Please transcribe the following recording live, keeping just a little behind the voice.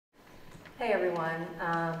Hey everyone,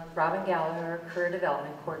 Robin Gallaher, Career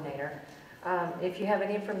Development Coordinator. If you have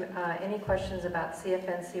any questions about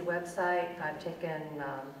CFNC website, I've taken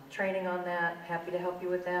training on that, happy to help you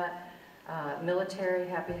with that. Military,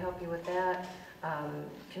 happy to help you with that.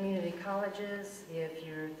 Community colleges, if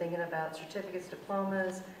you're thinking about certificates,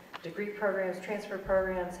 diplomas, degree programs, transfer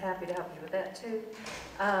programs, happy to help you with that too.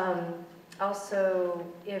 Also,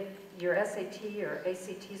 if your SAT or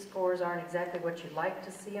ACT scores aren't exactly what you'd like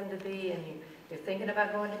to see them to be and you're thinking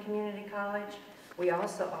about going to community college, we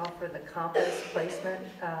also offer the Compass Placement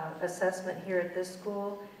Assessment here at this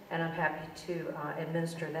school, and I'm happy to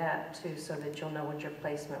administer that too so that you'll know what your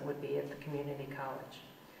placement would be at the community college.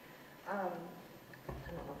 I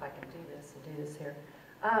don't know if I can do this and do this here.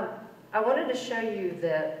 I wanted to show you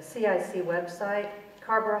the CIC website,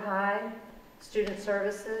 Carborough High, Student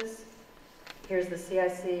Services. Here's the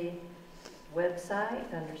CIC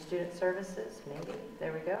website under Student Services, maybe,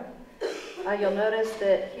 there we go. You'll notice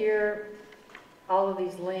that here, all of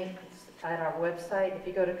these links at our website. If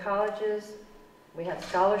you go to colleges, we have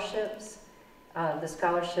scholarships. The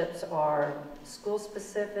scholarships are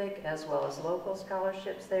school-specific as well as local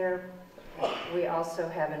scholarships there. We also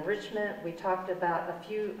have enrichment. We talked about, a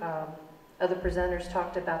few other presenters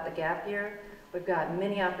talked about the gap year. We've got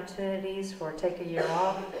many opportunities for take a year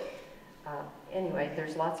off. Anyway,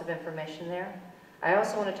 there's lots of information there. I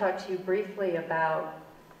also want to talk to you briefly about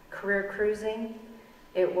career cruising.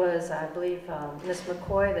 It was, I believe, Ms.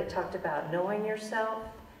 McCoy that talked about knowing yourself.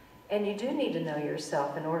 And you do need to know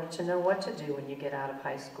yourself in order to know what to do when you get out of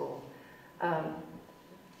high school.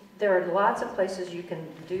 There are lots of places you can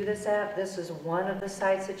do this at. This is one of the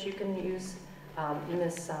sites that you can use.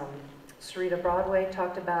 Ms. Sarita Broadway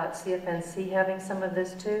talked about CFNC having some of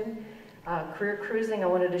this too. Career cruising, I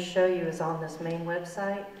wanted to show you, is on this main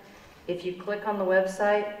website. If you click on the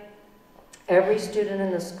website, every student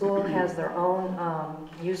in the school has their own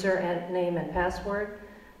username and password.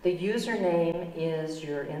 The username is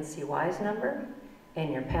your NCWISE number,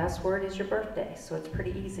 and your password is your birthday, so it's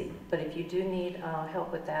pretty easy. But if you do need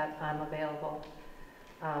help with that, I'm available.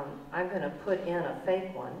 I'm going to put in a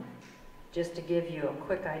fake one just to give you a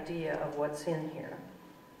quick idea of what's in here.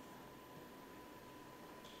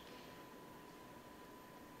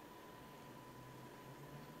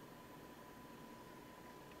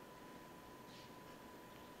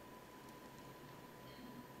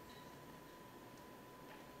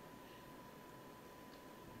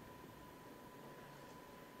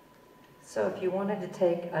 So if you wanted to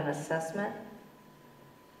take an assessment,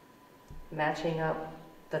 matching up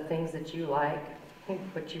the things that you like,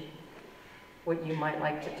 what you might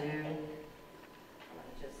like to do,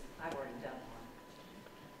 I've already done one.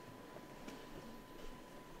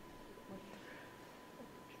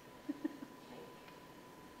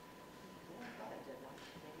 I thought I did one.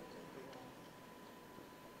 Maybe it took too long.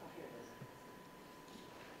 Oh, here it is.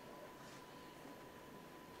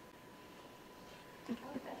 Okay.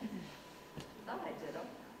 Thought I did them.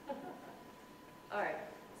 All right,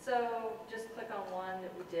 so just click on one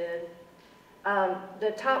that we did.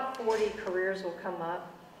 The top 40 careers will come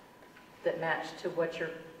up that match to what your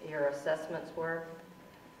assessments were.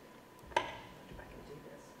 I wonder if I can do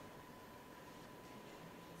this.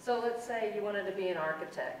 So let's say you wanted to be an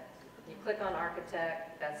architect. You click on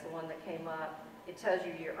architect, that's the one that came up. It tells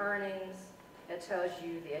you your earnings, it tells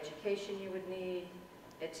you the education you would need,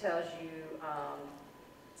 it tells you I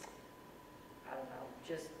don't know,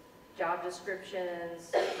 just job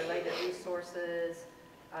descriptions, related resources,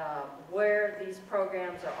 where these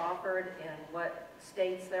programs are offered and what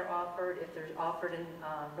states they're offered, if they're offered in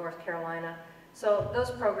North Carolina. So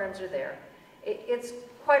those programs are there. It's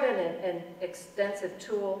quite an extensive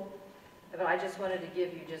tool, but I just wanted to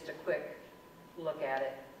give you just a quick look at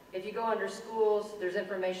it. If you go under schools, there's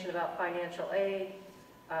information about financial aid,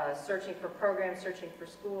 searching for programs, searching for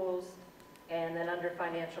schools, and then under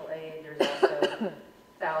financial aid, there's also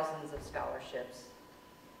thousands of scholarships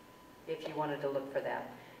if you wanted to look for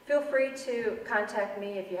that. Feel free to contact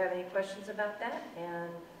me if you have any questions about that, and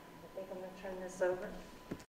I think I'm going to turn this over.